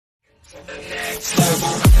One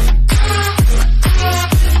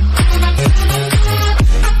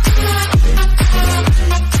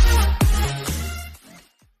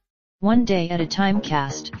Day at a Time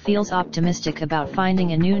cast feels optimistic about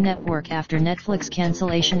finding a new network after Netflix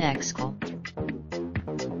cancellation Excl.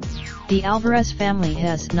 The Alvarez family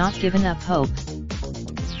has not given up hope.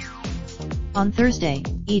 On Thursday,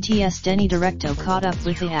 ET's Denny Directo caught up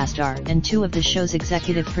with the A-star and two of the show's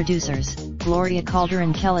executive producers, Gloria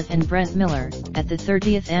Calderon-Kellett and Brent Miller, at the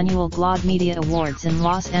 30th Annual GLAAD Media Awards in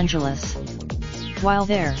Los Angeles. While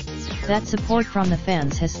there, that support from the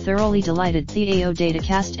fans has thoroughly delighted the AO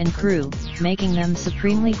cast and crew, making them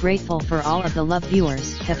supremely grateful for all of the love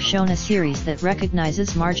viewers have shown a series that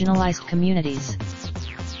recognizes marginalized communities.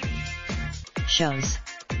 Shows.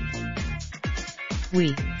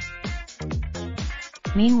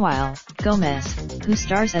 Meanwhile, Gomez, who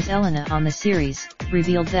stars as Elena on the series,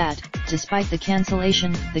 revealed that, despite the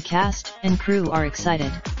cancellation, the cast and crew are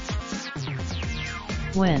excited.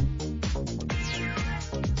 When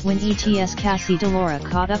ET's Cassie DeLaura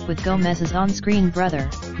caught up with Gomez's on-screen brother,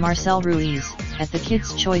 Marcel Ruiz, at the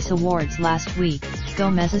Kids' Choice Awards last week,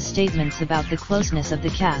 Gomez's statements about the closeness of the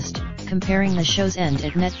cast, comparing the show's end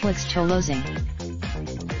at Netflix to losing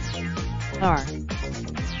are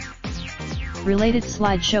related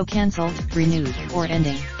slideshow cancelled, renewed, or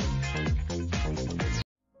ending.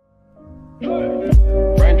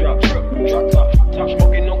 Raindrop, drop top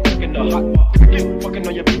smoking, no cooking the hot pot. Fucking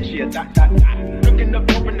on your bitch, yeah, that. Looking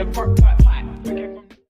up, open the park pot.